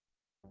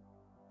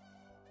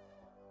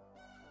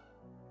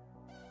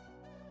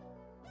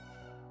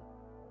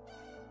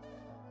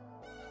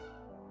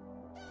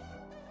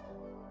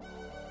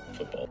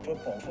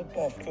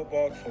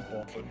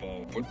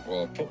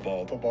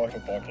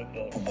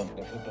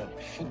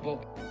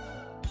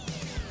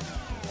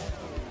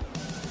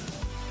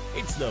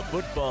It's the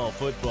football,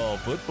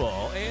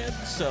 and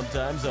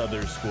sometimes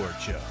other sport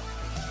show.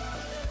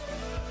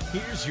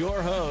 Here's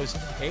your host,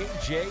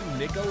 AJ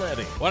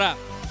Nicoletti. What up?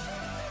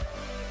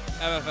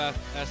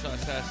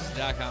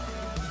 FFFSOSS.com.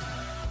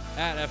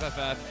 At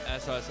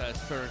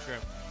FFFSOSS, Twitter,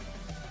 Instagram,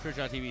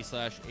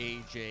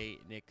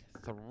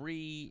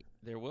 Twitch.tv/AJNick3.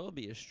 There will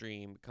be a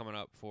stream coming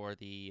up for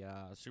the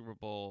Super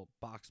Bowl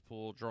box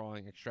pool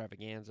drawing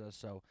extravaganza,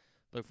 so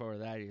look forward to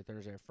that either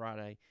Thursday or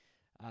Friday.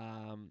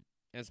 And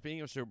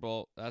speaking of Super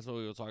Bowl, that's what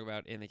we will talk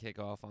about in the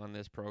kickoff on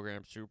this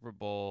program. Super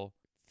Bowl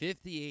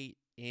 58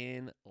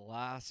 in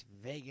Las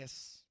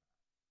Vegas.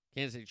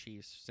 Kansas City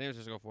Chiefs, San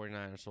Francisco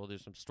 49ers. So we'll do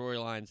some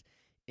storylines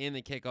in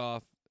the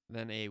kickoff,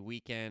 then a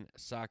weekend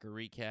soccer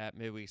recap,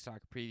 midweek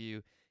soccer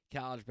preview,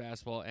 college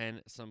basketball,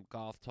 and some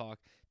golf talk.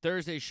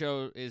 Thursday's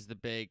show is the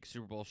big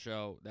Super Bowl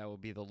show. That will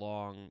be the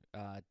long,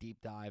 deep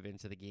dive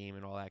into the game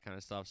and all that kind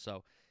of stuff.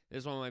 So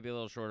this one might be a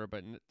little shorter,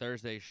 but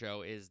Thursday's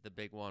show is the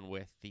big one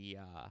with the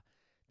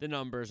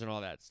numbers and all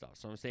that stuff.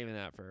 So I'm saving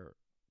that for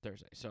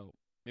Thursday. So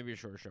maybe a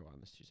shorter show on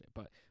this Tuesday.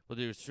 But we'll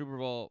do Super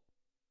Bowl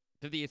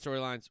 58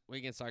 storylines,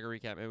 weekend soccer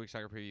recap, midweek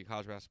soccer preview,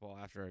 college basketball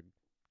after a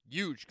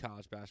huge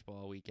college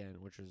basketball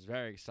weekend, which was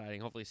very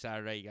exciting. Hopefully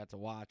Saturday you got to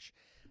watch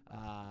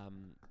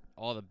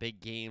all the big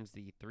games,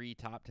 the 3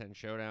 top 10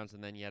 showdowns,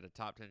 and then you had a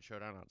top 10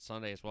 showdown on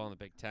Sunday as well in the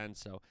Big Ten.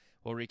 So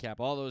we'll recap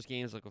all those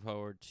games. Looking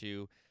forward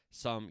to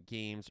some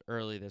games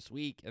early this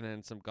week, and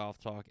then some golf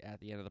talk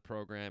at the end of the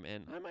program.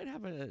 And I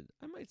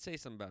might say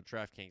something about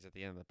DraftKings at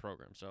the end of the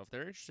program. So if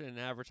they're interested in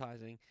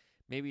advertising,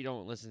 maybe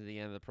don't listen to the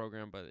end of the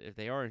program, but if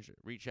they are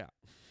interested, reach out.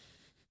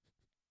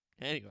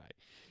 Anyway,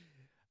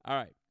 all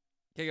right,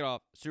 kick it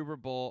off. Super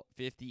Bowl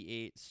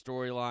 58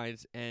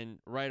 storylines, and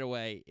right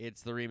away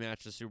it's the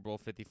rematch of Super Bowl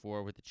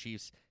 54 with the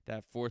Chiefs.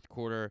 That fourth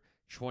quarter,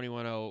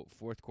 21-0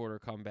 fourth quarter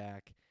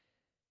comeback.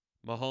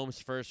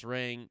 Mahomes' first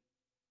ring.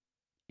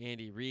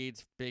 Andy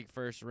Reid's big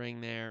first ring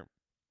there.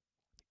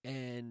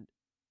 And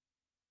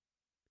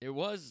it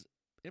was,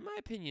 in my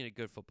opinion, a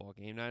good football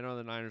game. Now, I know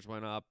the Niners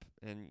went up,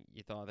 and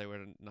you thought they would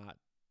have not,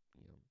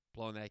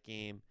 blown that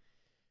game.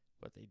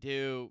 But they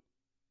do.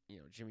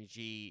 Jimmy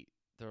G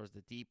throws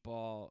the deep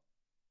ball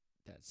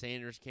that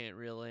Sanders can't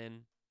reel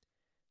in.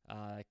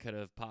 Could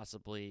have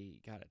possibly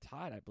got it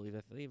tied, I believe.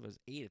 I believe it was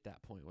 8 at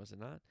that point, was it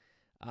not?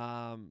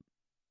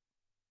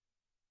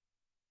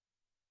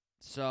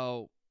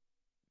 So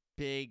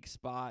big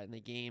spot in the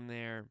game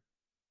there,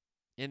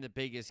 in the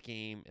biggest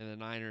game, and the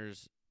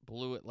Niners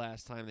blew it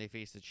last time they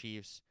faced the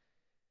Chiefs.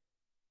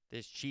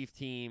 This Chief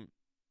team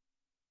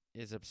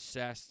is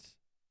obsessed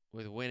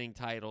with winning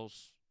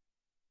titles,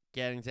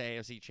 getting to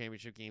AFC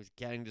Championship games,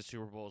 getting to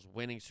Super Bowls,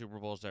 winning Super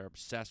Bowls. They're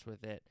obsessed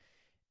with it,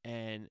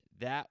 and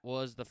that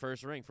was the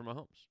first ring for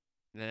Mahomes.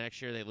 And the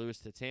next year they lose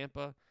to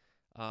Tampa,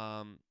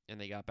 and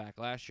they got back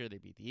last year. They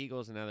beat the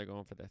Eagles, and now they're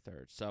going for their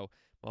third. So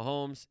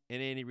Mahomes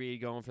and Andy Reid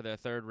going for their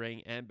third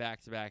ring and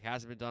back-to-back.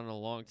 Hasn't been done in a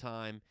long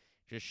time.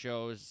 Just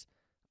shows,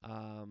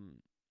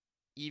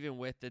 even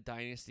with the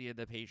dynasty of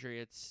the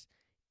Patriots,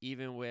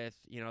 even with,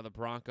 the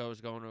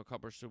Broncos going to a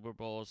couple of Super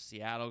Bowls,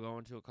 Seattle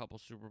going to a couple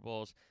Super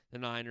Bowls, the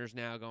Niners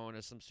now going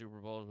to some Super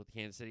Bowls with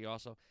Kansas City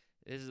also.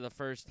 This is the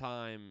first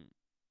time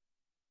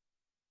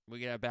we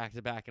get a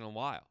back-to-back in a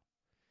while.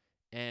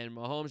 And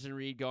Mahomes and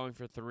Reid going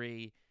for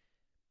 3.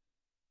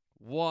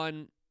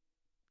 1,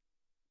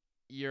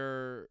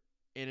 you're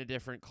in a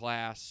different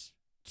class.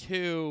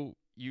 2,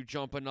 you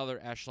jump another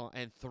echelon.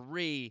 And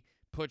 3,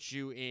 puts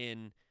you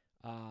in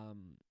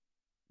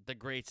the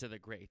greats of the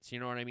greats. You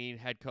know what I mean?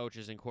 Head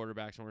coaches and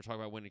quarterbacks when we're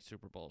talking about winning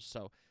Super Bowls.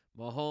 So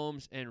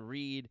Mahomes and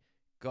Reid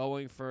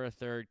going for a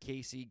third.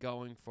 Casey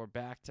going for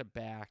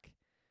back-to-back.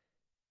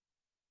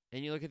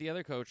 And you look at the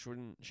other coach,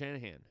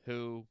 Shanahan,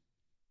 who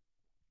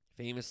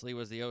famously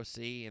was the OC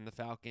in the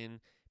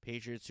Falcon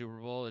Patriots Super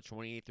Bowl, the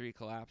 28-3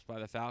 collapse by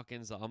the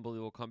Falcons, the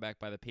unbelievable comeback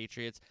by the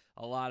Patriots.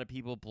 A lot of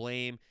people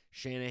blame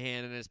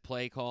Shanahan and his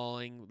play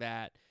calling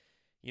that,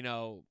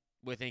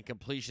 with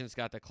incompletions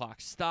got the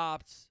clock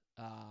stopped.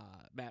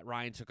 Matt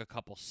Ryan took a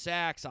couple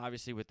sacks,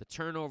 obviously with the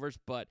turnovers,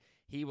 but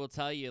he will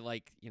tell you,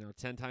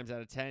 10 times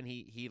out of 10,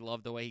 he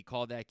loved the way he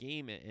called that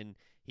game, and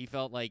he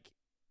felt like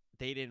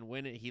they didn't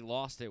win it, he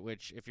lost it,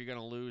 which if you're going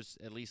to lose,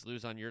 at least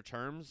lose on your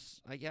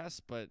terms, I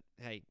guess, but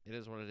hey, it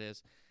is what it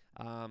is.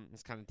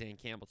 It's kind of Dan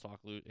Campbell talk.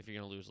 If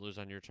you're going to lose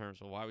on your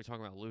terms. Well, why are we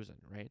talking about losing,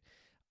 right?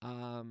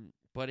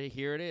 But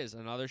here it is,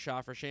 another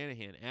shot for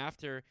Shanahan.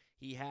 After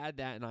he had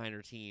that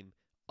Niner team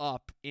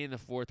up in the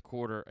fourth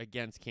quarter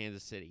against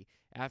Kansas City,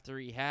 after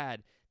he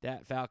had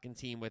that Falcon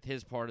team with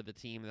his part of the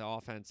team, the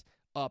offense,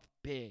 up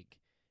big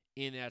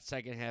in that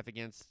second half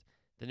against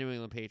the New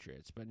England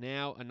Patriots. But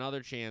now another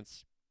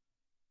chance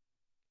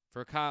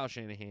for Kyle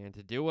Shanahan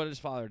to do what his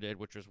father did,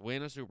 which was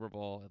win a Super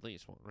Bowl, at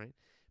least one, right?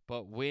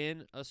 But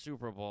win a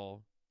Super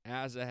Bowl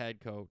as a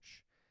head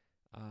coach.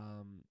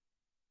 And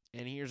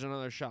here's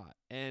another shot.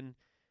 And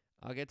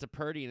I'll get to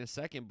Purdy in a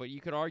second, but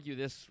you could argue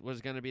this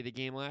was going to be the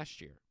game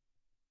last year.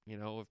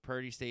 If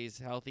Purdy stays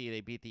healthy,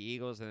 they beat the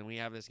Eagles, and then we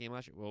have this game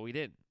last year. Well, we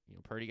didn't.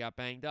 Purdy got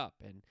banged up,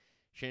 and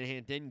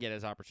Shanahan didn't get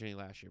his opportunity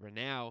last year. But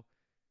now,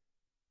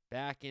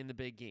 back in the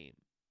big game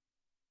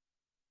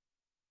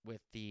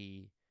with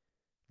the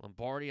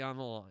Lombardi on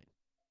the line,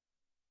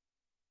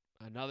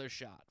 another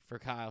shot for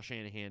Kyle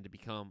Shanahan to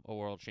become a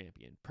world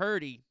champion.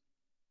 Purdy,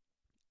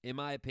 in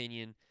my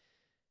opinion,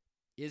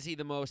 is he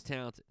the most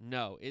talented?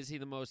 No. Is he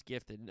the most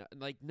gifted?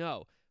 No.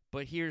 No.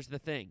 But here's the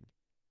thing.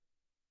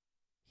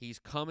 He's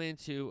come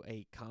into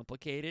a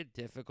complicated,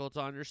 difficult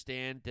to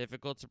understand,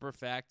 difficult to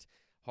perfect,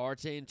 hard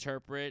to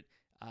interpret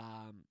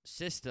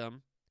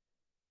system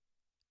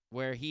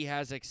where he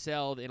has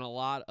excelled in a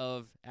lot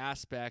of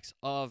aspects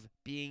of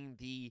being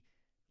the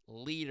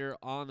leader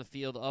on the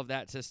field of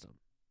that system.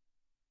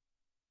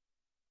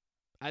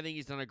 I think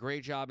he's done a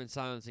great job in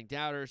silencing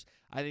doubters.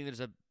 I think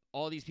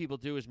all these people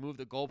do is move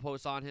the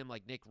goalposts on him,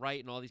 like Nick Wright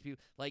and all these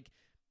people. Like,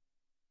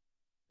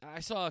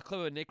 I saw a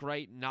clip of Nick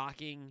Wright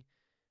knocking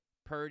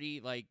Purdy,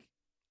 like,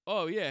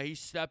 oh, yeah, he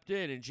stepped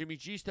in, and Jimmy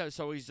G stepped,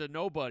 so he's a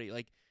nobody.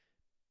 Like,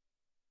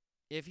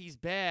 if he's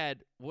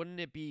bad, wouldn't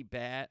it be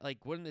bad?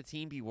 Like, wouldn't the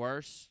team be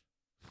worse?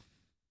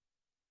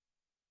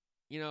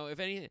 If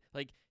anything,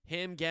 like,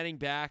 him getting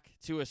back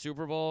to a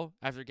Super Bowl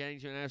after getting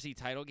to an NFC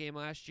title game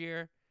last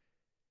year,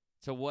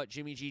 to what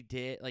Jimmy G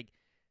did, like,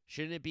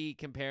 shouldn't it be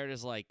compared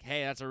as like,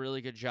 hey, that's a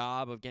really good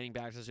job of getting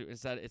back to the Super Bowl?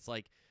 Instead, it's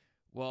like,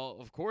 well,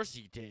 of course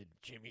he did.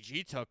 Jimmy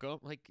G took him.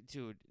 Like,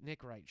 dude,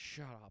 Nick Wright,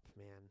 shut up,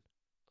 man.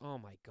 Oh,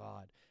 my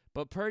God.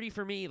 But Purdy,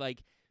 for me,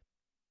 like,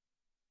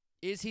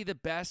 is he the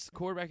best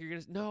quarterback you're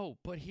going to... No,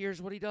 but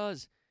here's what he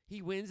does.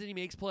 He wins and he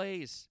makes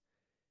plays.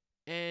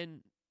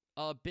 And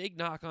a big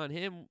knock on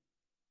him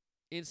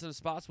in some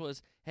spots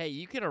was, hey,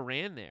 you could have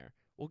ran there.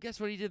 Well, guess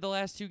what he did the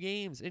last 2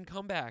 games in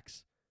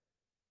comebacks?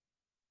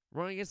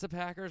 Run against the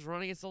Packers,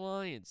 run against the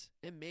Lions,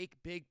 and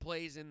make big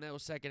plays in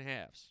those second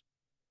halves.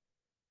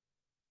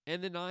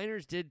 And the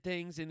Niners did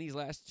things in these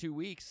last 2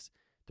 weeks,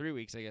 3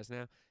 weeks, I guess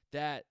now,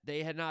 that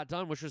they had not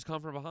done, which was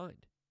come from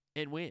behind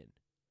and win,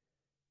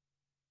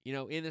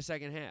 in the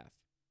second half.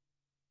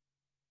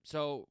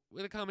 So,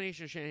 with a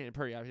combination of Shanahan and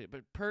Purdy, obviously,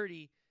 but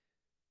Purdy,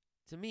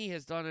 to me,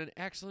 has done an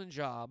excellent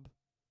job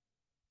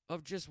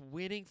of just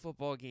winning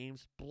football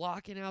games,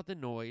 blocking out the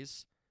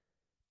noise,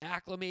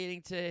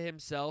 acclimating to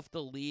himself,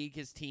 the league,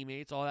 his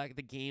teammates, all that,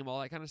 the game,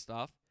 all that kind of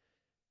stuff.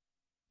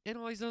 And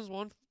all he's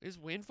done is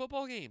win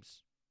football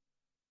games.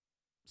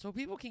 So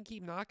people can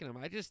keep knocking him.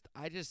 I just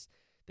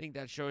think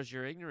that shows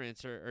your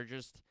ignorance or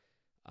just,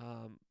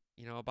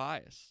 a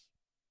bias.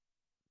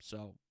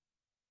 So,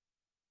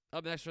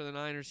 up next for the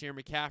Niners here,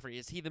 McCaffrey.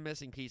 Is he the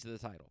missing piece of the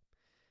title?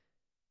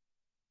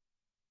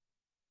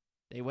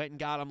 They went and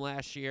got him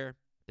last year.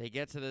 They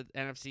get to the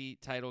NFC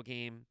title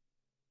game,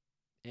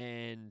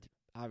 and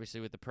obviously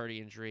with the Purdy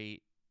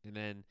injury, and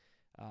then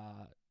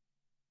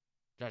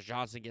Josh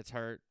Johnson gets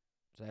hurt,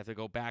 so they have to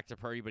go back to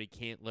Purdy, but he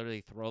can't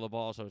literally throw the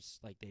ball, so it's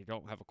like they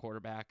don't have a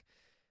quarterback.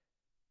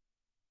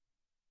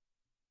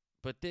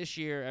 But this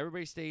year,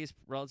 everybody stays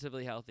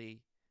relatively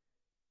healthy.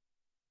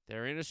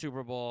 They're in a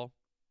Super Bowl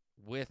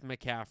with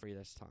McCaffrey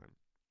this time.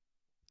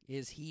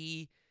 Is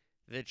he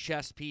the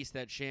chess piece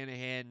that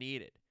Shanahan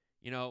needed?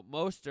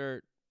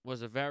 Mostert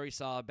was a very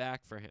solid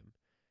back for him.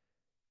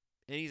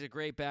 And he's a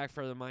great back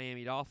for the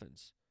Miami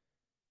Dolphins.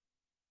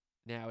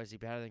 Now, is he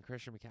better than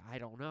Christian McCaffrey? I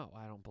don't know.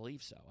 I don't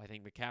believe so. I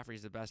think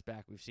McCaffrey's the best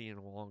back we've seen in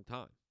a long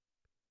time.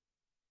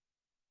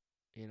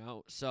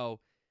 So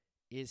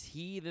is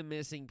he the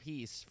missing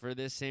piece for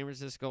this San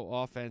Francisco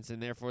offense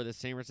and therefore the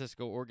San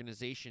Francisco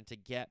organization to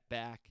get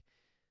back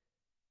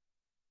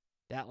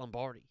that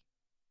Lombardi,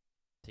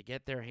 to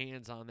get their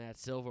hands on that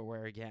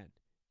silverware again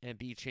and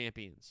be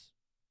champions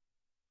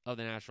of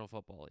the National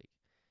Football League?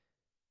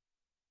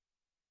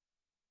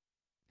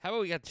 How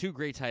about we got 2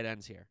 great tight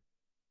ends here?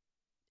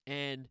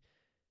 And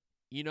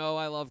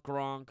I love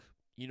Gronk.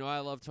 I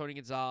love Tony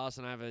Gonzalez,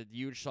 and I have a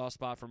huge soft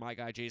spot for my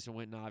guy Jason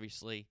Witten,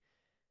 obviously.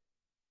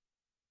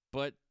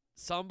 But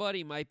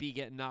somebody might be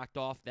getting knocked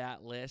off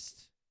that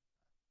list,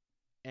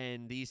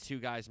 and these 2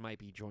 guys might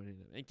be joining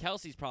them. And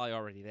Kelsey's probably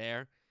already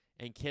there,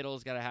 and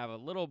Kittle's got to have a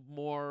little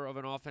more of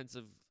an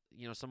offensive,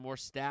 some more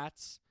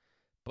stats.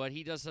 But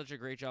he does such a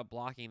great job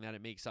blocking that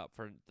it makes up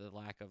for the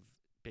lack of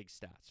big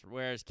stats.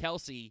 Whereas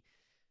Kelsey,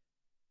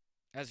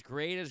 as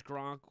great as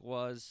Gronk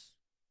was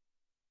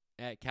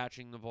at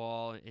catching the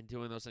ball and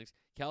doing those things,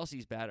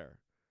 Kelsey's better.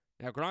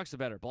 Now, Gronk's a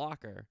better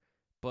blocker,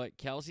 but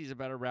Kelsey's a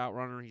better route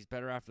runner. He's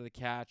better after the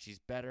catch. He's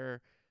better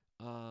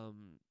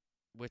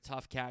with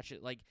tough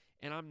catches.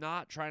 And I'm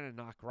not trying to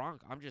knock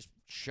Gronk. I'm just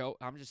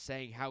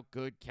saying how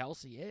good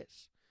Kelsey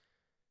is.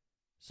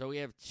 So we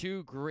have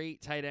 2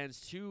 great tight ends,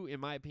 2,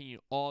 in my opinion,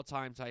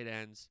 all-time tight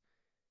ends.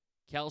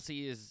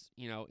 Kelsey is,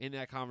 in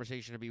that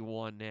conversation to be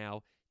 1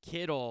 now.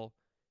 Kittle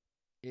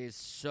is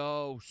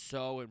so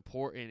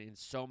important in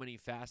so many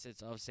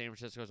facets of San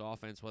Francisco's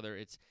offense, whether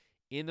it's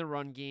in the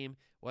run game,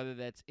 whether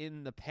that's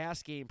in the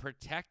pass game,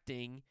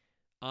 protecting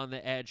on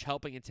the edge,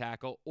 helping a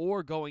tackle,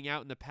 or going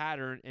out in the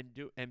pattern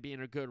and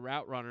being a good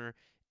route runner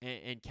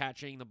and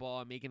catching the ball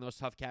and making those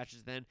tough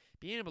catches, then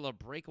being able to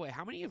break away.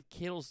 How many of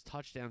Kittle's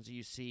touchdowns do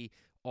you see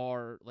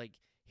are like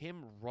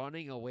him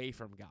running away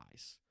from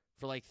guys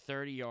for like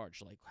 30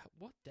 yards? Like,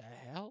 what the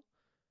hell?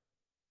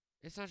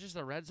 It's not just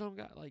a red zone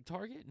guy, like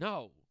target?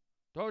 No.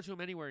 Throw it to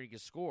him anywhere he can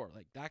score.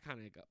 Like that kind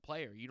of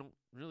player. You don't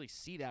really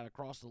see that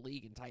across the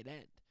league in tight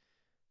end.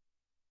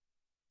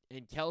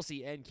 And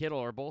Kelsey and Kittle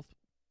are both,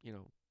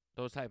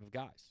 those type of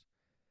guys.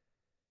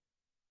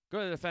 Go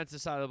to the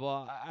defensive side of the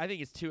ball. I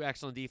think it's two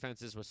excellent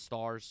defenses with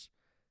stars.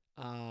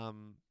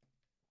 And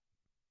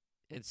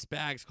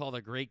Spags called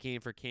a great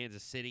game for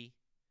Kansas City.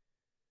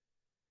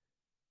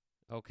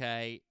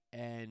 Okay,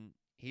 and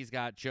he's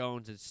got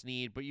Jones and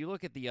Snead. But you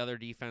look at the other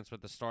defense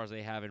with the stars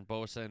they have in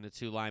Bosa and the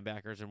two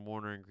linebackers and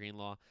Warner and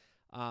Greenlaw.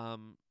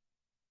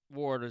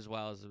 Ward as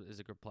well is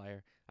a good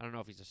player. I don't know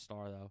if he's a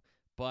star, though.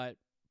 But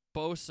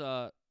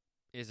Bosa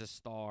is a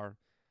star.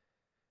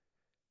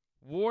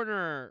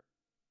 Warner,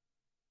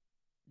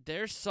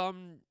 there's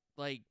some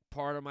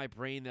part of my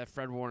brain that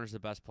Fred Warner's the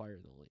best player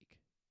in the league.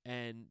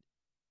 And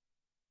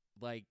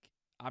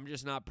I'm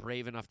just not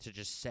brave enough to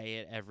just say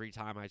it every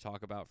time I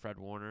talk about Fred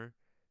Warner.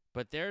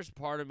 But there's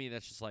part of me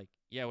that's just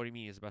yeah, what do you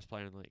mean he's the best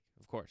player in the league?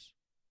 Of course.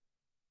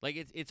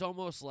 It's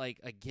almost like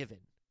a given.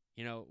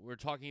 We're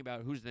talking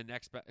about who's the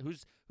next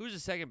who's the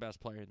second best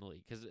player in the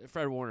league, cuz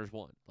Fred Warner's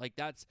one.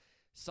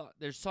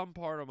 There's some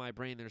part of my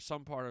brain, there's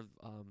some part of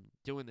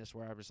doing this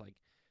where I'm just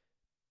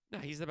no,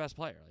 he's the best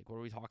player. What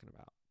are we talking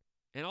about?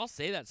 And I'll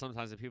say that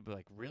sometimes, and people be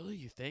like, really,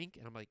 you think?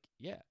 And I'm like,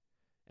 yeah.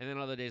 And then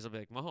other days I'll be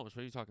like, Mahomes, what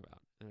are you talking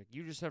about? And they're like,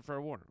 you just said Fred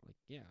Warner. I'm like,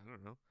 yeah, I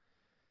don't know.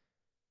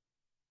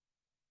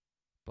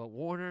 But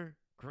Warner,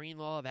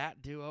 Greenlaw,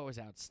 that duo is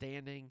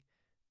outstanding.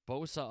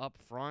 Bosa up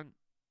front.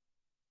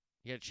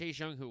 You got Chase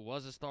Young, who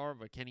was a star,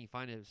 but can he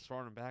find his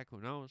starting back?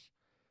 Who knows?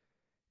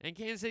 And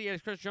Kansas City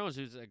has Chris Jones,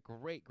 who's a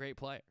great, great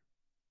player.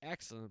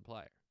 Excellent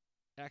player.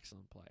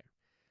 Excellent player.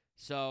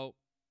 So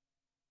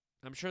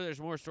I'm sure there's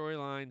more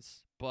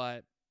storylines,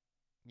 but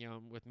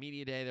with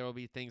Media Day, there will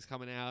be things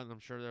coming out, and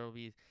I'm sure there will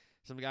be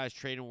some guys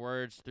trading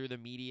words through the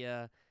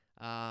media.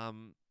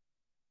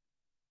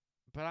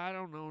 But I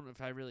don't know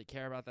if I really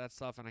care about that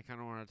stuff, and I kind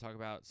of want to talk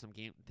about some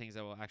things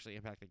that will actually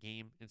impact the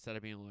game instead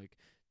of being like,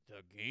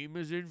 the game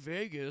is in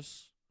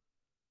Vegas.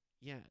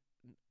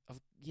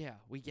 Yeah,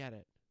 we get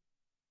it.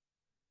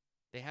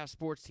 They have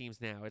sports teams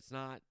now. It's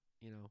not,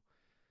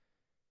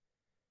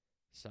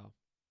 So,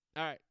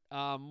 all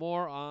right,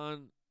 more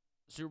on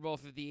Super Bowl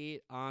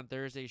 58 on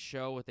Thursday's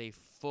show with a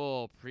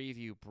full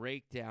preview,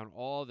 breakdown,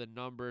 all the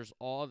numbers,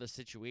 all the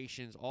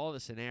situations, all the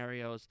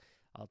scenarios.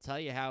 I'll tell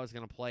you how it's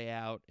going to play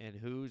out and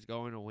who's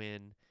going to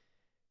win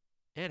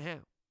and how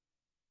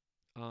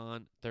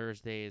on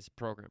Thursday's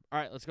program. All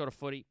right, let's go to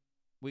footy.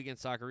 Weekend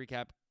soccer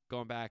recap,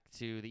 going back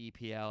to the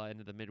EPL, end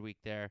of the midweek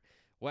there.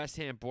 West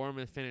Ham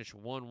Bournemouth finished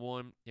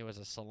 1-1. It was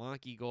a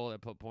Solanke goal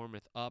that put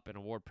Bournemouth up and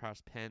a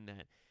Ward-Prowse pen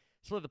that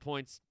split the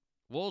points.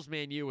 Wolves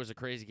Man U was a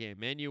crazy game.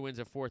 Man U wins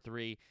at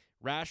 4-3.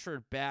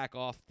 Rashford back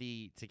off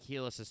the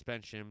tequila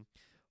suspension.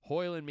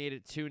 Hoyland made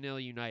it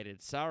 2-0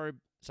 United.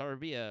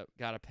 Sarabia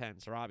got a pen.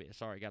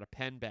 Got a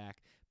pen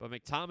back. But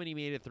McTominay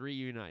made it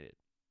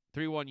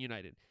 3-1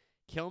 United.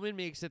 Kilman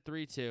makes it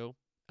 3-2.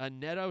 A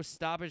Neto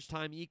stoppage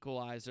time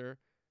equalizer,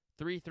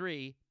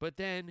 3-3. But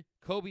then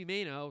Kobe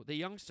Mainoo, the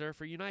youngster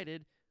for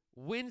United,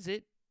 wins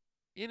it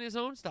in his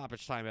own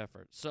stoppage time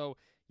effort. So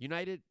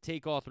United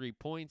take all 3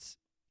 points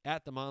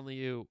at the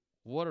Molineux.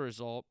 What a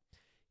result.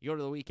 You go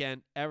to the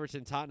weekend.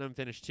 Everton-Tottenham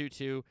finished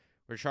 2-2.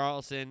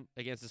 Richarlison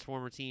against his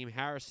former team.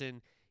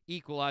 Harrison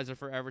equalizer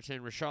for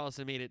Everton.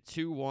 Richarlison made it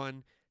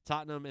 2-1.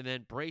 Tottenham, and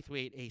then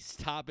Braithwaite, a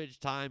stoppage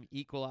time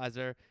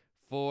equalizer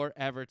for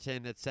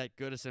Everton that set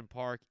Goodison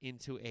Park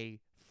into a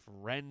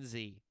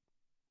frenzy.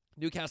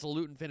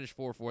 Newcastle-Luton finished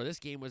 4-4. This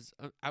game was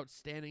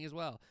outstanding as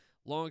well.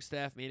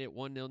 Longstaff made it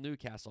 1-0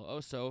 Newcastle.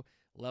 Also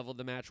leveled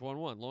the match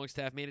 1-1.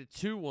 Longstaff made it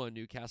 2-1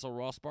 Newcastle.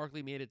 Ross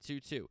Barkley made it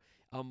 2-2.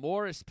 A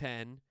Morris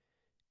pen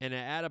and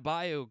an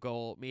Adebayo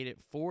goal made it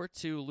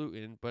 4-2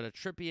 Luton, but a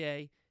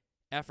Trippier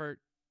effort,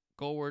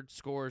 goalward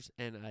scores,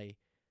 and a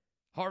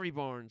Harvey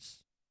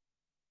Barnes,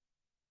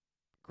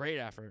 great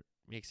effort,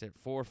 makes it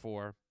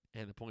 4-4,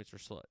 and the points were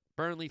split.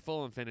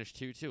 Burnley-Fulham finished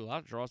 2-2. A lot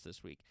of draws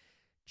this week.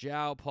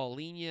 João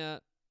Paulinho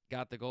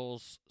got the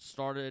goals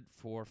started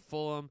for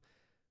Fulham.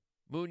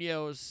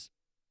 Munoz,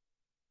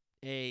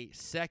 a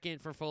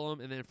second for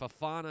Fulham, and then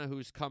Fofana,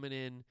 who's coming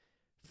in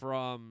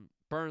from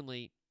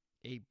Burnley,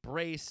 a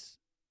brace.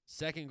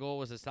 Second goal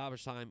was a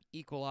stoppage time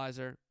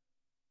equalizer.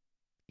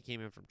 He came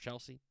in from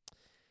Chelsea.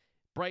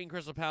 Brighton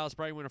Crystal Palace.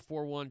 Brighton win a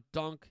 4-1.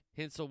 Dunk,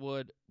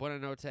 Hinselwood,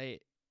 Buonanotte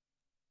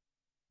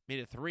made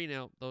it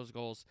 3-0, those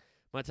goals.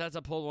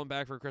 Mateta pulled one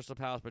back for Crystal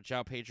Palace, but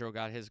João Pedro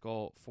got his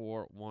goal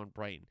for 1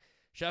 Brighton.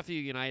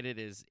 Sheffield United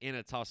is in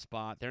a tough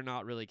spot. They're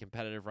not really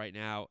competitive right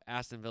now.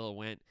 Aston Villa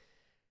went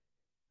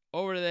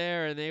over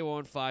there, and they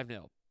won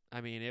 5-0.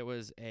 I mean, it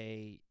was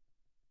a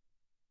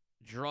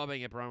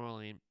drubbing at Bramall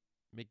Lane.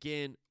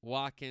 McGinn,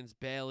 Watkins,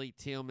 Bailey,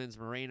 Tielemans,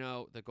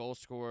 Moreno, the goal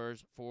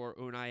scorers for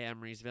Unai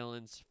Emery's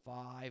Villains,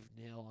 5-0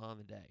 on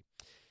the day.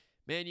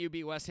 Man U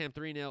beat West Ham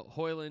 3-0.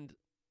 Hoyland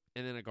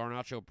and then a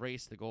Garnacho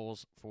brace, the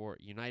goals for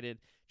United.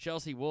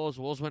 Chelsea Wolves.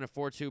 Wolves win a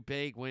 4-2.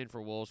 Big win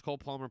for Wolves. Cole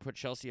Palmer put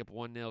Chelsea up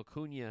 1-0.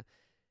 Cunha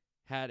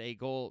had a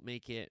goal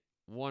make it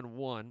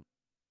 1-1.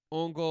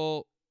 Own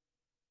goal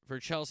for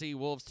Chelsea.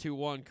 Wolves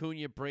 2-1.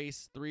 Cunha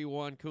brace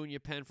 3-1. Cunha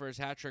pen for his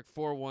hat trick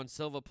 4-1.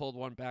 Silva pulled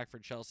one back for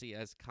Chelsea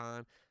as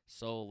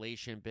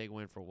consolation. Big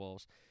win for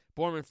Wolves.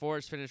 Bournemouth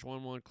Forest finished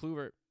 1-1.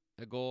 Kluivert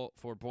a goal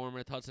for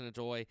Bournemouth.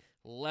 Hudson-Odoi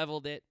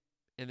leveled it.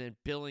 And then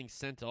Billings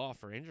sent off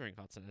for injuring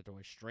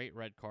Hudson-Odoi. Straight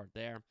red card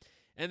there.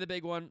 And the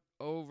big one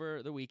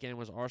over the weekend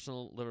was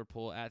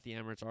Arsenal-Liverpool at the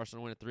Emirates.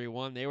 Arsenal win at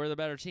 3-1. They were the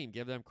better team.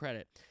 Give them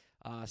credit.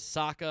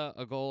 Saka,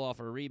 a goal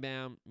off a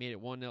rebound, made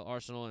it 1-0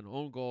 Arsenal. An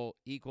own goal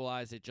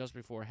equalized it just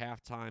before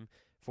halftime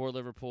for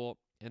Liverpool.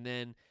 And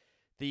then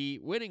the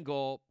winning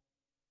goal,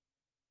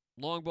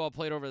 long ball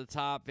played over the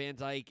top. Van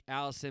Dijk,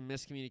 Alisson,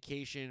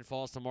 miscommunication,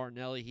 falls to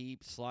Martinelli. He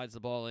slides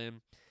the ball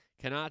in.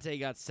 Kanate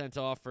got sent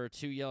off for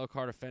 2 yellow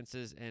card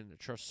offenses, and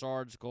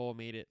Trossard's goal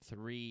made it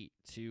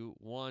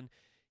 3-1.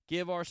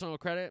 Give Arsenal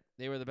credit.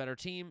 They were the better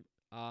team.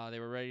 They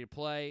were ready to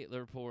play.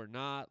 Liverpool were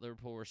not.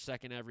 Liverpool were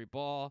second every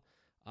ball.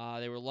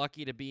 They were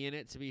lucky to be in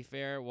it, to be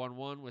fair,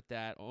 1-1 with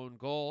that own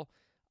goal.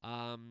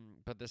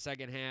 But the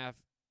second half,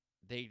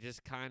 they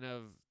just kind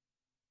of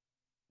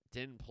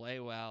didn't play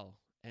well.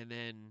 And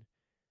then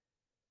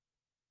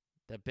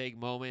the big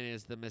moment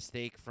is the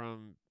mistake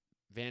from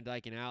Van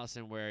Dijk and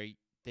Alisson, where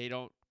they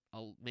don't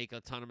make a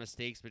ton of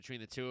mistakes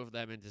between the two of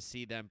them, and to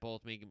see them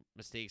both make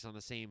mistakes on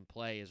the same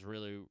play is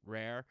really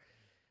rare.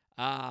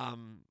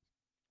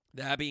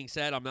 That being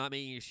said, I'm not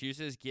making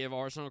excuses. Give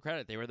Arsenal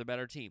credit. They were the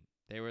better team.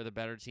 They were the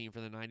better team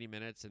for the 90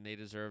 minutes, and they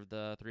deserved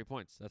the 3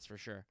 points. That's for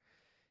sure.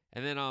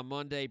 And then on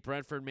Monday,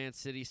 Brentford, Man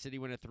City. City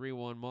win at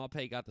 3-1.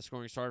 Maupay got the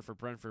scoring started for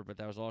Brentford, but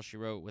that was all she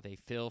wrote with a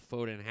Phil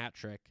Foden hat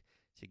trick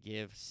to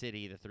give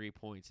City the 3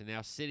 points. And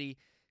now City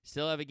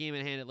still have a game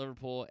at hand at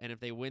Liverpool, and if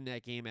they win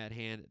that game at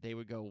hand, they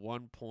would go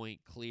 1 point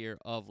clear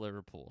of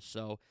Liverpool.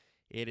 So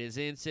it is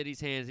in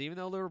City's hands, even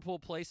though Liverpool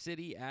plays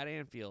City at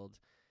Anfield.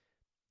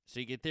 So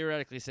you could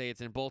theoretically say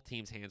it's in both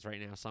teams' hands right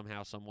now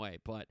somehow, some way.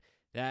 But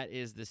that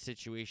is the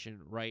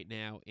situation right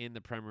now in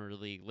the Premier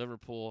League.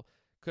 Liverpool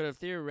could have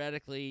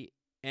theoretically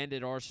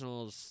ended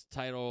Arsenal's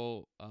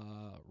title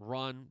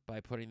run by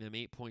putting them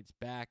 8 points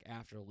back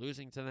after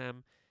losing to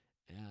them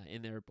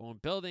in their own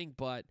building,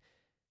 but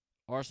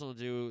Arsenal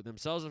do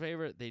themselves a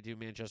favor, they do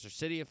Manchester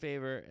City a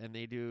favor, and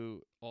they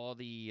do all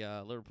the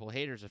Liverpool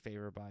haters a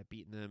favor by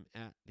beating them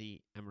at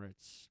the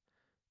Emirates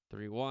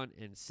 3-1,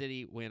 and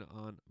City win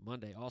on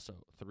Monday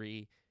also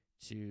 3-1.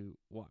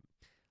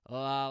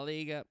 La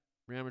Liga,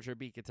 Real Madrid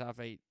beat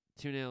Getafe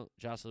 2-0,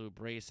 Joselu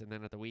brace, and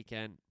then at the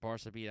weekend,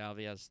 Barca beat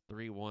Alves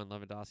 3-1,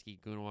 Lewandowski,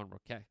 Gundogan,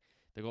 Roque.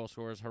 The goal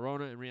scorers,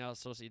 Girona and Real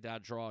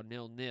Sociedad draw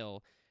 0-0.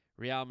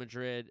 Real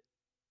Madrid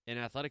and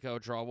Atletico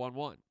draw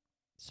 1-1.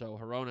 So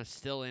Girona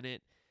still in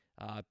it.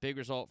 Big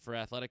result for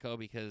Atletico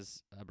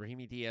because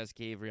Brahimi Diaz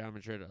gave Real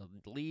Madrid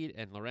a lead,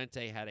 and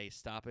Llorente had a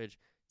stoppage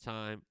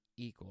time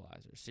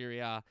equalizer. Serie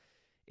A,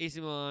 AC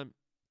Milan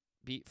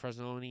beat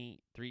Frosinone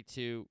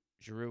 3-2.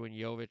 Giroud and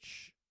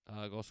Jovic,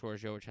 goal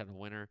scorers, Jovic had a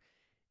winner.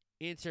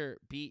 Inter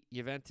beat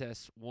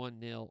Juventus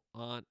 1-0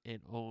 on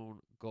an own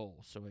goal.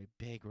 So a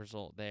big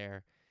result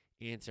there.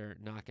 Inter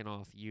knocking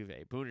off Juve.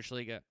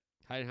 Bundesliga,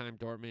 Heidenheim,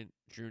 Dortmund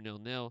drew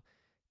 0-0.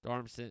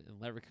 Darmstadt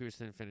and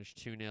Leverkusen finished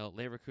 2-0.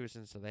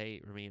 Leverkusen, so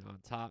they remain on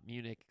top.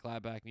 Munich,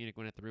 Gladbach. Munich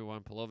win at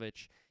 3-1.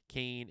 Polovic,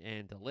 Kane,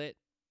 and De Ligt.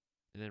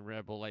 And then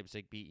Red Bull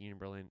Leipzig beat Union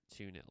Berlin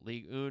 2-0.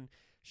 Ligue 1,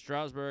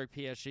 Strasbourg,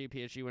 PSG.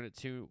 PSG went at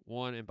 2-1.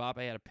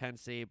 Mbappe had a pen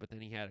save, but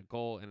then he had a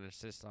goal and an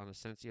assist on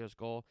Asensio's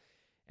goal.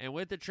 And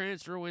with the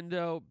transfer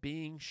window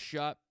being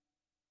shut,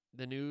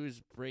 the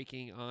news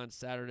breaking on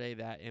Saturday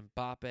that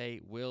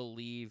Mbappe will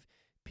leave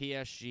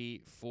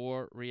PSG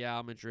for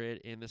Real Madrid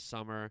in the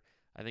summer.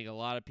 I think a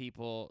lot of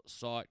people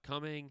saw it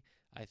coming.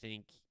 I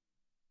think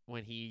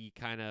when he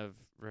kind of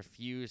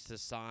refused to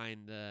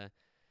sign the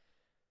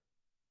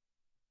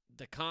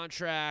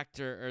contract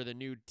or the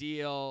new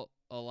deal,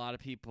 a lot of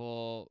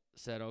people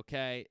said,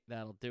 okay,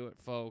 that'll do it,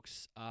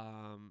 folks.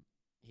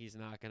 He's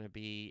not going to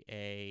be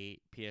a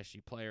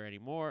PSG player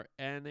anymore,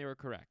 and they were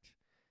correct.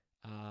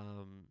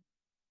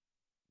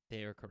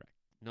 They were correct.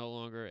 No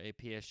longer a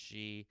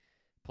PSG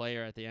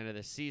player at the end of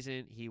the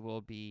season. He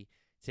will be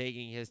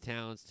taking his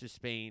talents to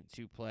Spain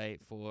to play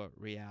for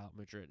Real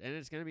Madrid. And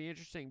it's going to be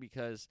interesting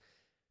because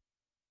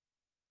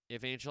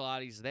if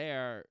Ancelotti's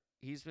there,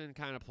 he's been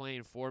kind of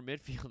playing 4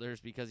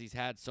 midfielders because he's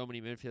had so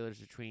many midfielders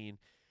between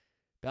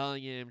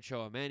Bellingham,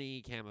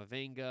 Tchouaméni,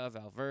 Camavinga,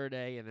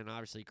 Valverde, and then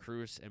obviously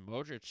Kroos and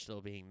Modric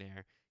still being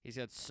there. He's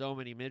got so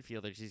many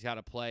midfielders. He's got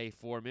to play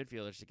 4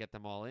 midfielders to get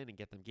them all in and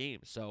get them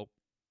games. So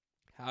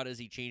how does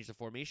he change the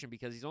formation?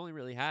 Because he's only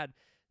really had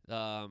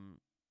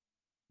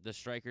the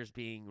strikers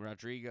being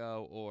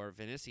Rodrigo or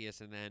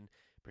Vinicius, and then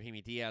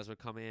Brahimi Diaz would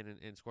come in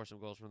and score some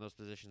goals from those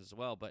positions as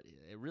well. But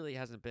it really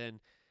hasn't been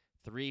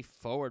 3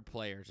 forward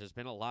players. There's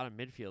been a lot of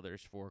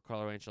midfielders for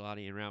Carlo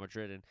Ancelotti and Real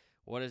Madrid. And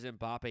what does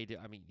Mbappe do?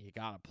 I mean, you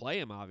got to play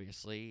him,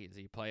 obviously.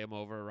 Do you play him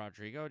over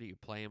Rodrigo? Do you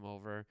play him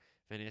over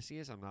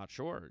Vinicius? I'm not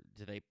sure.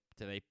 Do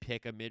they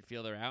pick a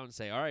midfielder out and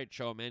say, all right,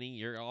 Tchouaméni,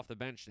 you're off the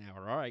bench now,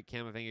 or all right,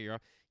 Camavinga, you're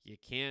off. You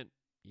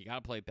got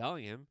to play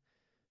Bellingham.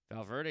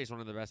 Valverde is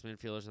one of the best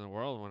midfielders in the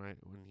world when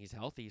he's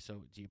healthy,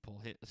 so do you pull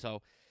him?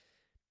 So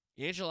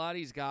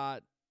Ancelotti's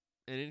got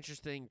an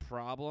interesting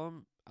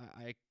problem.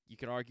 You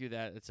could argue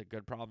that it's a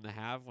good problem to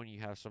have when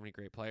you have so many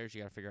great players.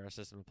 You got to figure out a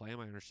system to play them.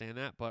 I understand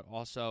that, but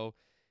also,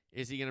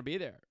 is he going to be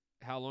there?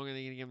 How long are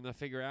they going to give him to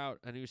figure out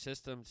a new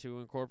system to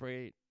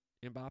incorporate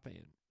Mbappe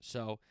in?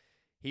 So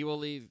he will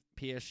leave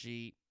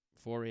PSG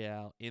for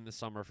Real in the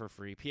summer for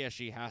free.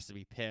 PSG has to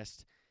be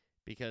pissed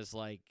because,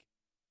 like,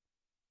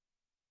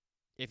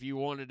 if you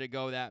wanted to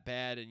go that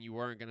bad and you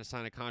weren't going to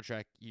sign a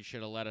contract, you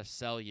should have let us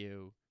sell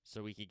you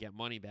so we could get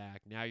money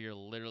back. Now you're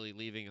literally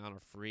leaving on a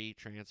free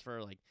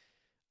transfer. Like,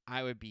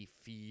 I would be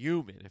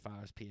fuming if I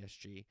was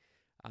PSG.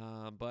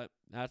 But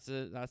that's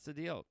the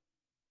deal.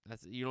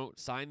 You don't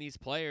sign these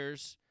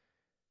players.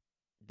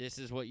 This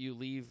is what you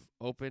leave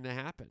open to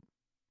happen.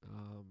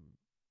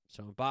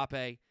 So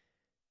Mbappe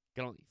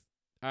gonna leave.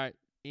 All right,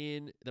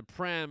 in the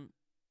Prem,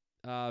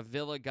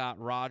 Villa got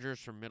Rodgers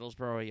from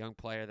Middlesbrough, a young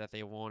player that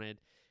they wanted.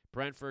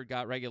 Brentford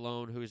got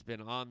Reguilón, who's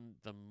been on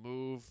the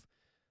move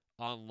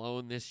on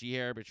loan this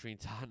year between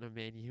Tottenham,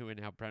 Man U, and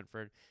now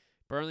Brentford.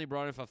 Burnley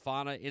brought in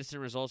Fofana.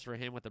 Instant results for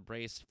him with the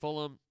brace.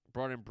 Fulham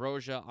brought in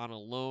Broja on a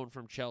loan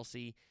from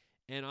Chelsea.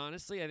 And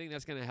honestly, I think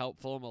that's going to help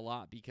Fulham a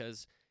lot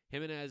because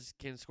Jimenez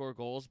can score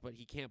goals, but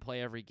he can't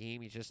play every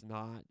game. He's just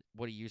not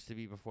what he used to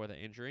be before the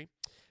injury.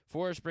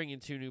 Forest bringing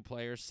 2 new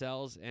players,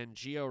 Sells and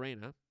Gio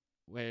Reyna,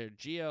 where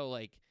Gio,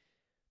 like,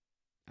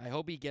 I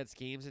hope he gets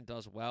games and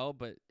does well,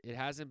 but it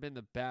hasn't been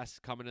the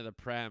best coming to the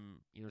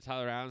Prem. You know,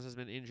 Tyler Adams has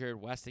been injured.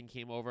 Weston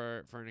came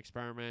over for an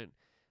experiment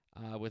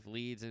with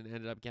Leeds and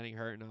ended up getting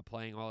hurt and not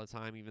playing all the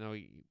time, even though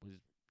he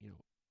was,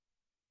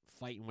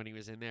 fighting when he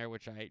was in there,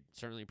 which I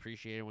certainly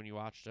appreciated when you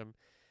watched him.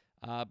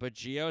 But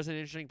Gio is an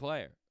interesting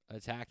player.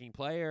 Attacking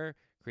player,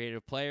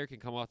 creative player, can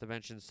come off the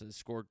bench and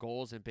score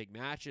goals in big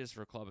matches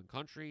for club and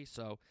country.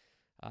 So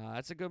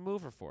that's a good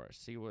mover for us.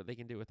 See what they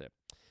can do with it.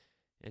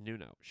 And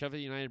Nuno.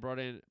 Sheffield United brought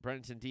in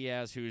Brenton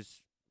Diaz,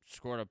 who's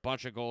scored a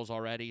bunch of goals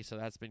already, so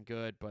that's been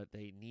good, but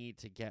they need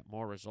to get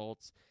more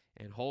results.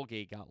 And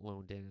Holgate got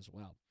loaned in as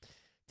well.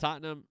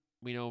 Tottenham,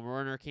 we know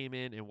Werner came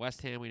in, and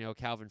West Ham, we know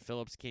Calvin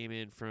Phillips came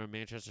in from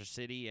Manchester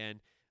City, and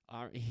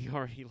he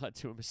already led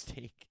to a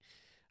mistake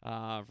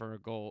for a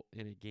goal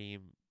in a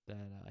game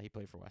that he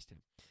played for West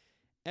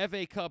Ham.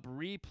 FA Cup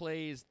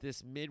replays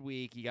this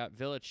midweek. You got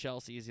Villa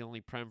Chelsea is the only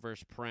Prem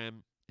versus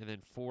Prem. And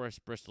then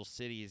Forest Bristol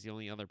City is the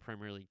only other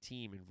Premier League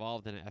team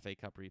involved in an FA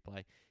Cup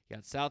replay. You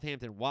got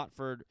Southampton,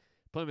 Watford,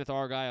 Plymouth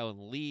Argyle, and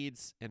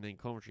Leeds. And then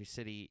Coventry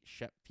City,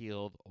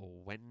 Sheffield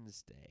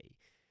Wednesday.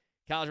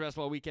 College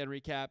basketball weekend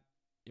recap.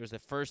 It was the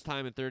first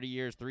time in 30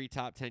 years, 3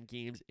 top 10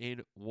 games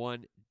in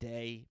one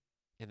day.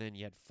 And then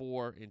you had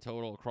 4 in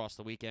total across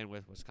the weekend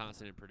with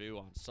Wisconsin and Purdue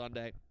on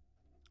Sunday.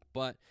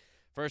 But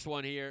first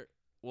one here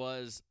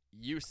was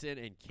Houston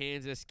and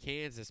Kansas.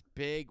 Kansas,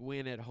 big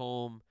win at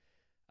home.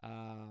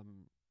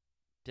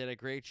 Did a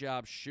great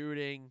job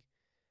shooting.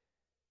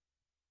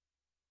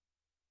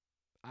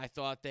 I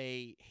thought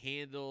they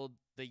handled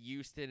the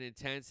Houston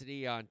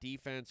intensity on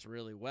defense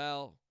really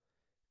well.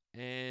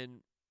 And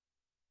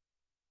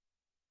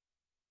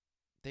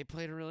they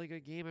played a really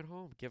good game at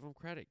home. Give them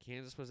credit.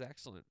 Kansas was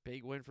excellent.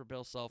 Big win for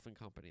Bill Self and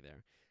company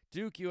there.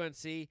 Duke,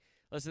 UNC.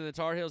 Listen, the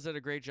Tar Heels did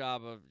a great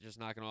job of just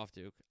knocking off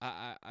Duke.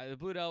 The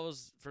Blue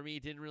Devils, for me,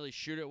 didn't really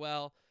shoot it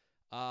well.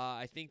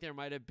 I think there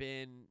might have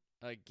been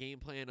a game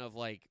plan of,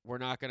 like, we're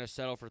not going to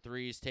settle for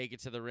threes, take it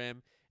to the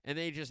rim, and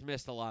they just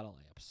missed a lot of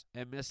layups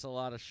and missed a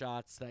lot of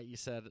shots that you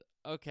said,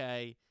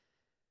 okay,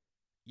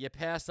 you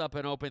pass up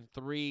an open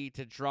 3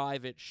 to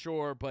drive it,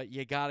 sure, but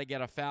you got to get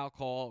a foul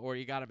call or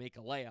you got to make a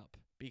layup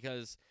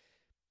because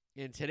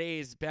in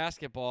today's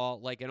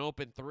basketball, like, an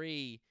open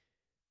 3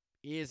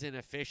 is an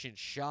efficient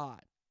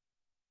shot,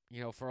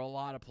 for a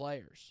lot of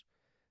players.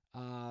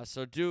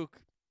 So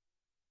Duke,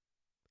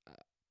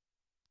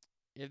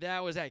 if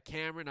that was at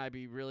Cameron, I'd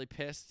be really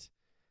pissed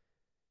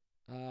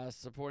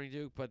supporting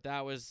Duke, but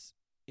that was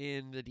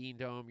in the Dean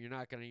Dome. You're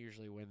not going to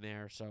usually win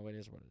there, so it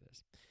is what it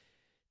is.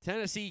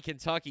 Tennessee,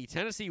 Kentucky.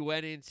 Tennessee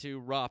went into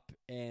Rupp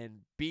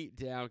and beat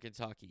down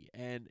Kentucky.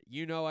 And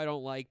I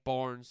don't like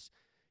Barnes.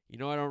 I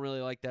don't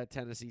really like that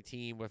Tennessee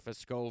team with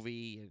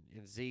Vescovi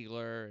and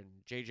Ziegler and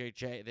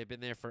JJJ. They've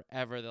been there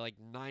forever. They're like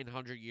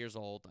 900 years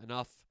old.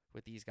 Enough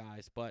with these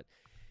guys, but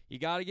you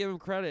got to give them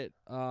credit.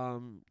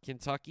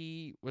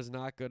 Kentucky was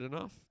not good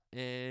enough,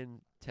 and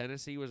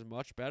Tennessee was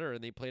much better,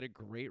 and they played a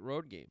great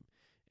road game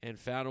and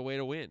found a way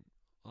to win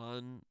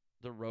on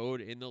the road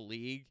in the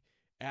league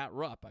at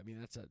Rupp. I mean,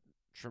 that's a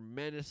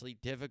tremendously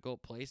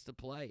difficult place to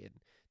play,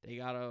 and they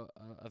got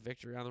a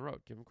victory on the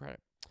road. Give them credit.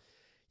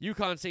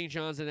 UConn, St.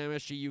 John's, and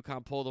MSG.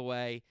 UConn pulled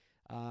away.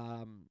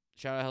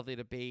 shout out Healthy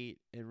Debate,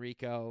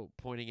 Enrico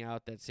pointing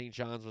out that St.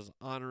 John's was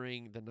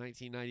honoring the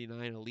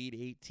 1999 Elite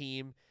Eight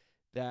team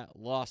that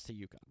lost to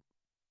UConn.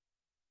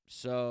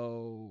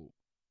 So,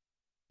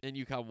 and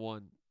UConn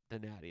won the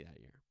Natty that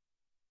year.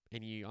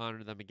 And you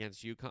honored them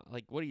against UConn.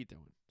 Like, what are you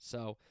doing?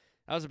 So,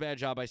 that was a bad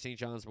job by St.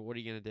 John's, but what are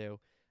you going to do?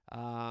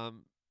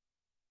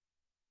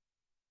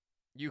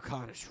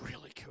 UConn is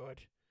really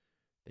good.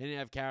 They didn't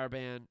have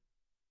Caravan,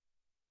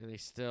 and they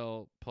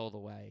still pulled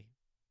away.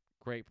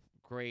 Great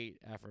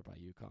effort by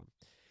UConn.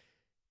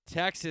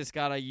 Texas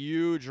got a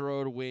huge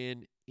road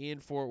win in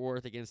Fort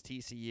Worth against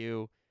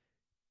TCU.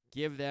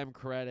 Give them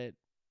credit.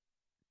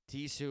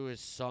 Tisu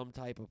is some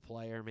type of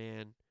player,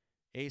 man.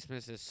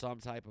 A-Smith is some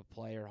type of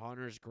player.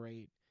 Hunter's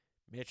great.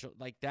 Mitchell,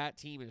 like, that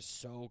team is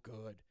so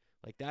good.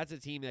 Like, that's a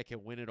team that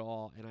can win it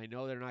all. And I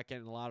know they're not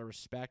getting a lot of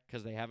respect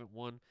because they haven't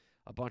won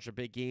a bunch of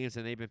big games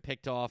and they've been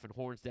picked off and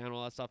horns down,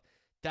 all that stuff.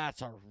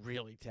 That's a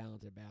really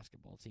talented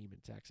basketball team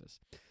in Texas.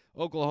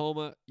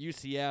 Oklahoma,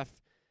 UCF.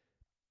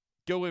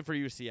 Go win for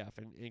UCF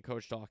and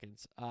Coach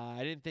Dawkins.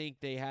 I didn't think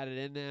they had it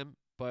in them,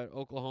 but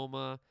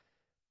Oklahoma,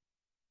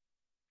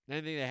 I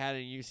didn't think they had it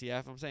in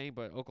UCF, I'm saying,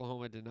 but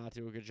Oklahoma did not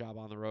do a good job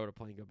on the road of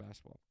playing good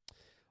basketball.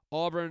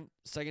 Auburn,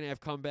 second half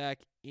comeback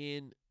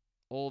in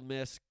Ole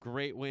Miss.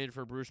 Great win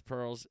for Bruce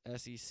Pearl's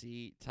SEC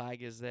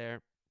Tigers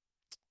there.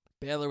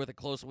 Baylor with a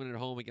close win at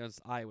home against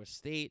Iowa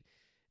State.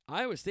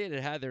 Iowa State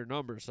had their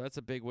numbers, so that's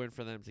a big win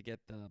for them to get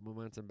the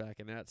momentum back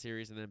in that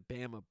series. And then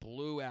Bama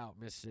blew out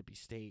Mississippi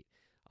State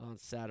on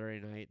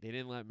Saturday night. They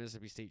didn't let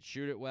Mississippi State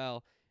shoot it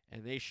well,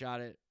 and they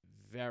shot it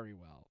very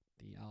well,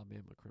 the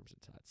Alabama Crimson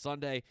Tide.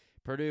 Sunday,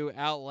 Purdue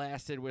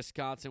outlasted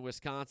Wisconsin.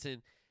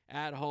 Wisconsin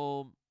at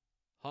home,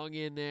 hung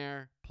in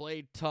there,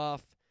 played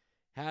tough,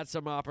 had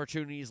some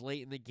opportunities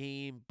late in the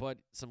game, but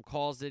some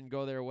calls didn't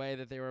go their way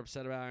that they were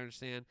upset about, I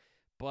understand.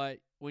 But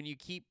when you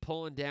keep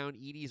pulling down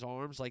Edey's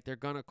arms, like, they're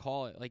going to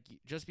call it. Like,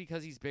 just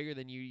because he's bigger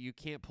than you, you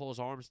can't pull his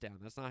arms down.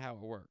 That's not how it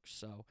works.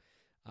 So,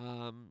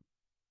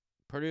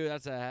 Purdue,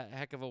 that's a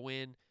heck of a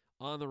win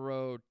on the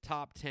road,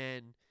 top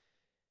 10.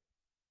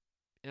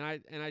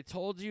 And I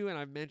told you, and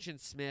I've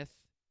mentioned Smith,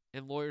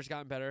 and Lawyer's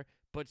gotten better,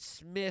 but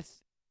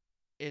Smith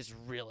is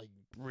really,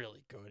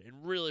 really good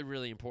and really,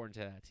 really important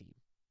to that team.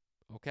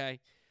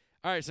 Okay?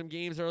 All right, some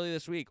games early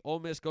this week. Ole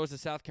Miss goes to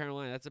South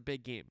Carolina. That's a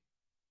big game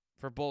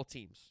for both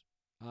teams.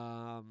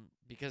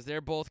 Because they're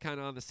both kind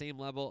of on the same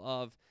level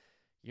of,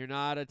 you're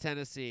not a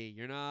Tennessee,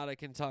 you're not a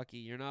Kentucky,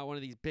 you're not one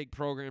of these big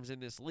programs in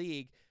this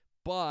league,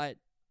 but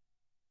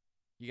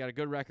you got a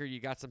good record, you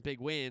got some big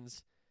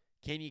wins.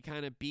 Can you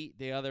kind of beat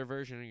the other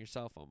version of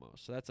yourself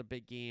almost? So that's a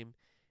big game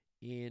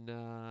in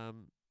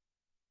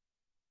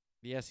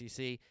the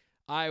SEC.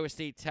 Iowa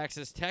State,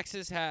 Texas.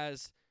 Texas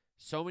has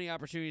so many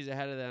opportunities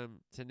ahead of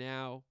them to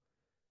now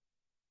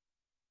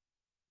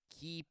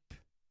keep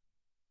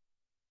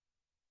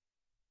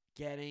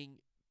getting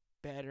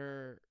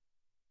better,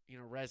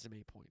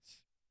 resume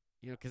points.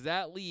 Because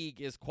that league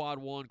is quad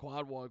one,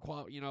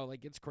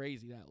 like, it's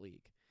crazy, that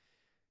league.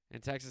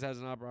 And Texas has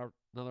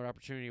another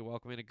opportunity to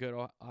welcome in a good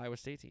Iowa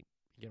State team.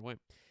 You get a win.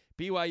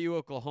 BYU,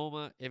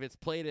 Oklahoma. If it's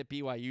played at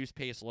BYU's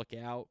pace, look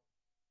out.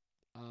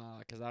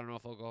 Because I don't know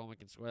if Oklahoma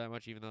can score that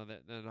much, even though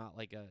they're not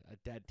like a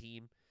dead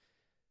team.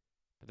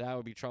 But that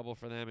would be trouble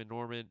for them in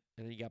Norman.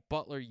 And then you got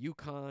Butler,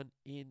 UConn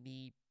in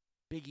the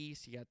Big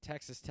East. You got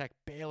Texas Tech.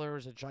 Baylor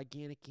is a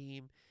gigantic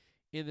game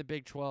in the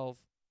Big 12.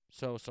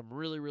 So some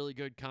really, really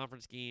good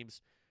conference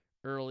games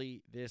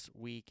early this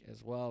week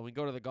as well. We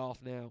go to the golf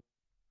now.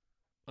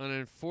 An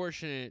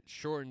unfortunate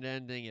shortened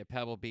ending at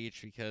Pebble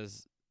Beach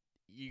because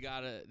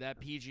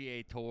that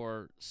PGA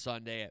Tour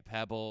Sunday at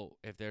Pebble,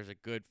 if there's a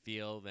good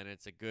field and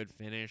it's a good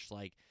finish,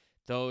 like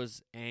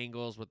those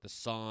angles with the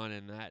sun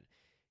and that,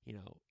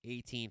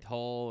 18th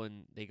hole,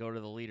 and they go to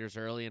the leaders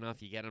early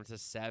enough, you get them to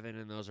 7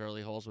 in those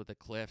early holes with the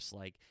cliffs.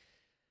 Like,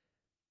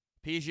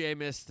 PGA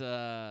missed,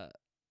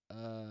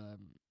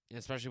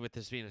 especially with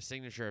this being a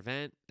signature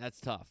event, that's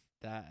tough.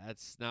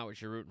 That's not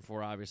what you're rooting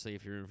for, obviously,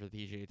 if you're rooting for the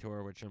PGA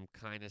Tour, which I'm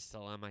kind of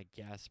still am, I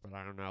guess, but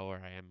I don't know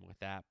where I am with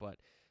that. But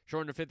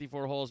shortened to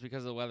 54 holes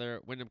because of the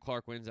weather. Wyndham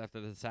Clark wins after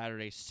the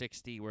Saturday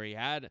 60, where he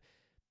had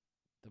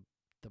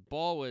the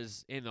ball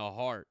was in the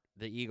heart,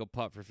 the eagle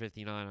putt for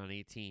 59 on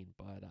 18,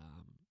 but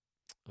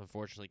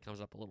unfortunately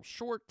comes up a little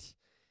short,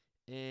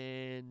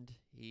 and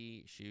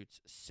he shoots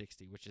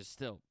 60, which is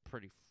still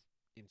pretty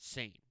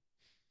insane.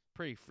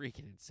 Pretty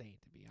freaking insane,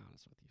 to be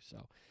honest with you.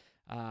 So,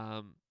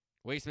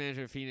 Waste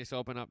Management Phoenix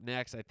Open up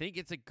next. I think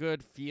it's a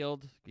good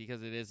field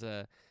because it is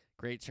a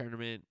great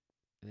tournament.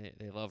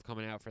 They love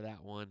coming out for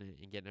that one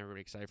and getting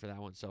everybody excited for that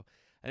one. So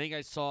I think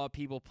I saw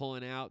people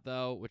pulling out,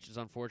 though, which is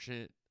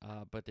unfortunate.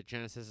 But the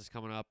Genesis is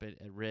coming up at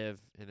Riv,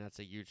 and that's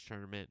a huge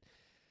tournament.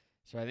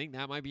 So I think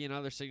that might be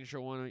another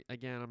signature one.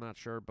 Again, I'm not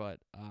sure. But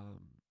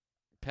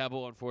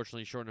Pebble,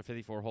 unfortunately, shortened to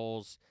 54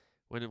 holes.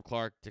 Wyndham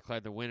Clark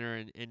declared the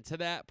winner. And to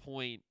that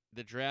point,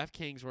 the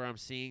DraftKings, where I'm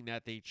seeing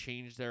that they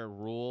changed their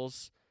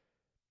rules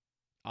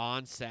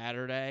on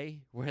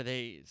Saturday, where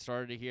they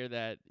started to hear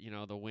that,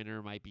 the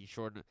winner might be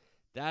shortened.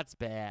 That's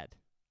bad.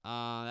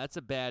 That's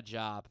a bad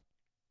job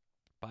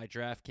by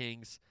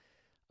DraftKings.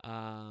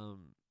 And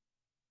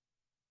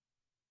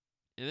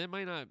it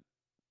might not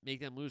make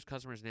them lose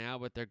customers now,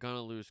 but they're going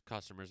to lose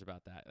customers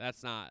about that.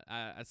 That's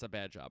a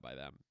bad job by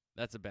them.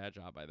 That's a bad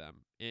job by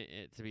them,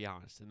 to be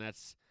honest. And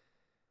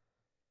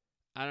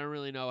I don't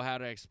really know how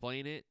to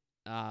explain it.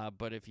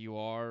 But if you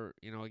are,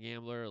 a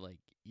gambler, like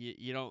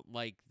you don't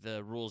like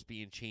the rules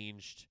being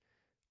changed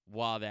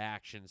while the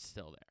action's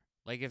still there.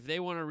 Like if they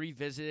want to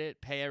revisit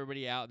it, pay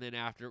everybody out, and then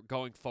after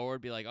going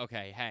forward, be like,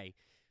 okay, hey,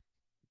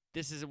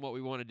 this isn't what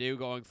we want to do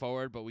going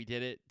forward, but we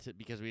did it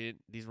because we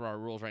didn't. These were our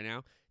rules right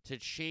now. To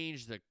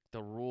change the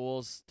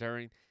rules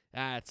during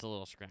that's a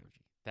little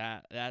scroungy.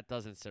 That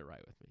doesn't sit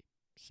right with me.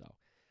 So,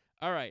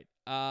 all right.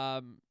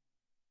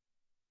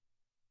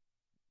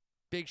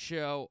 Big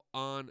show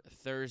on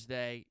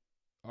Thursday.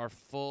 Our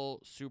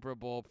full Super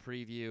Bowl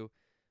preview.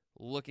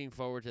 Looking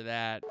forward to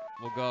that.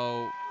 We'll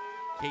go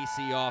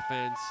KC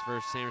offense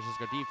versus San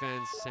Francisco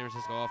defense. San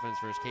Francisco offense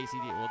versus KC.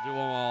 We'll do them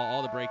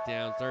all the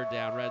breakdowns, third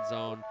down, red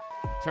zone,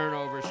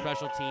 turnovers,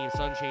 special teams,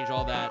 sudden change,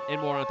 all that,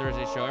 and more on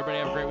Thursday's show. Everybody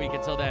have a great week.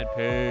 Until then,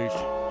 peace.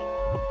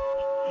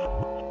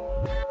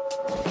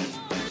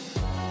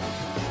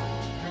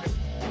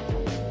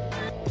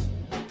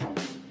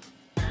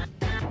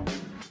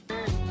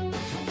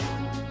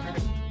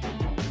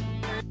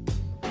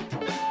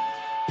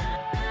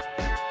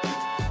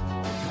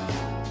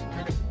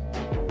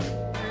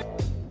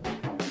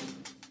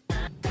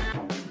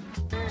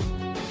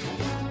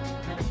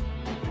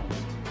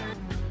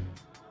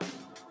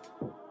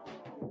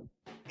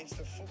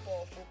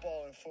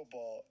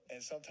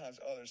 Sometimes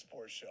other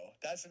sports show.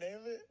 That's the name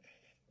of it.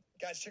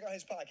 Guys, check out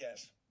his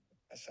podcast.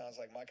 That sounds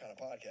like my kind of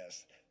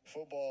podcast.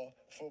 Football,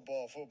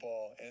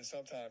 and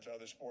sometimes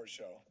other sports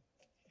show.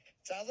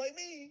 Sounds like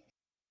me.